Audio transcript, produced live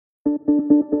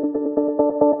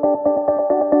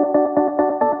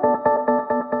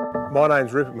My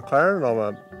name's Rupert McLaren and I'm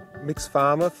a mixed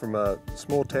farmer from a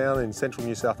small town in central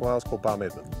New South Wales called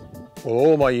Barmedman. Well,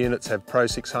 all my units have Pro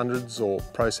 600s or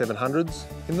Pro 700s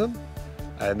in them,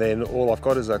 and then all I've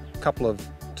got is a couple of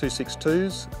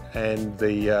 262s and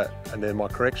then my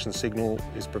correction signal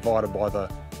is provided by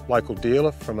the local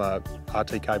dealer from a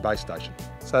RTK base station.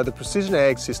 So the Precision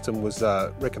Ag system was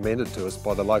recommended to us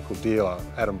by the local dealer,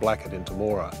 Adam Blackett in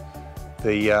Temora.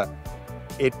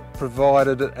 It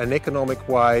provided an economic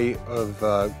way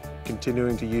of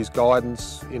continuing to use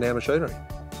guidance in our machinery.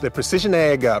 The Precision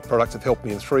Ag products have helped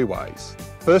me in three ways.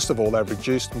 First of all, they've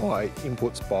reduced my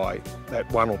inputs by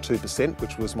that 1 or 2%,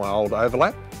 which was my old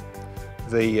overlap.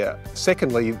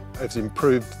 Secondly, it's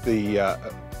improved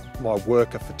my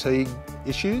worker fatigue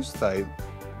issues. They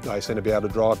seem to be able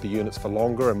to drive the units for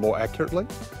longer and more accurately.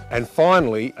 And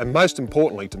finally, and most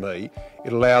importantly to me,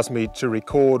 it allows me to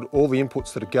record all the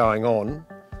inputs that are going on,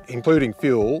 including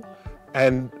fuel,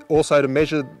 and also to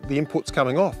measure the inputs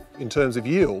coming off in terms of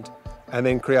yield, and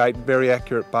then create very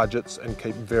accurate budgets and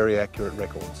keep very accurate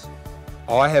records.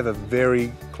 I have a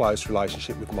very close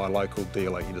relationship with my local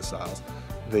dealer Intersales.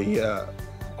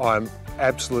 I'm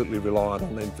absolutely reliant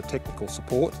on them for technical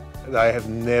support. They have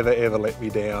never ever let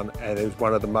me down, and it's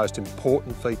one of the most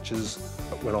important features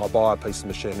when I buy a piece of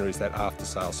machinery is that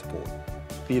after-sales support.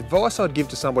 The advice I'd give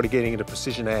to somebody getting into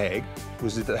precision ag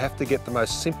was that they have to get the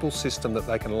most simple system that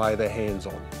they can lay their hands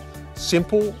on.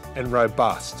 Simple and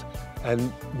robust,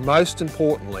 and most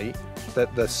importantly,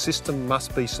 that the system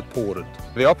must be supported.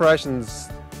 The operations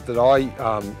that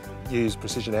I use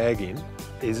precision ag in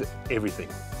is everything.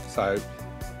 So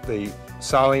the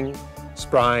sowing,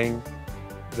 spraying,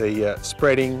 the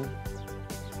spreading,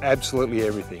 absolutely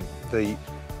everything. The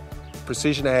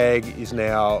precision ag is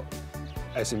now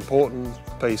as important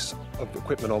piece of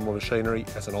equipment on my machinery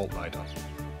as an alternator.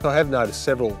 I have noticed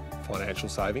several financial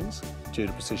savings due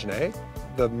to precision ag.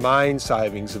 The main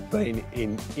savings have been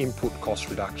in input cost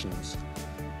reductions,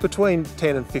 between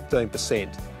 10 and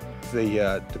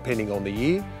 15%, depending on the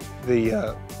year,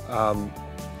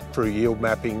 through yield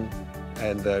mapping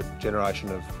and the generation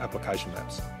of application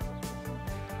maps.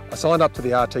 I signed up to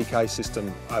the RTK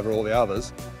system over all the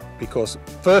others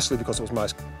firstly because it was the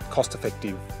most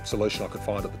cost-effective solution I could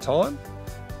find at the time.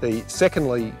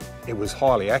 Secondly, it was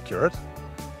highly accurate,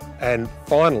 and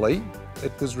finally,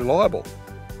 it was reliable.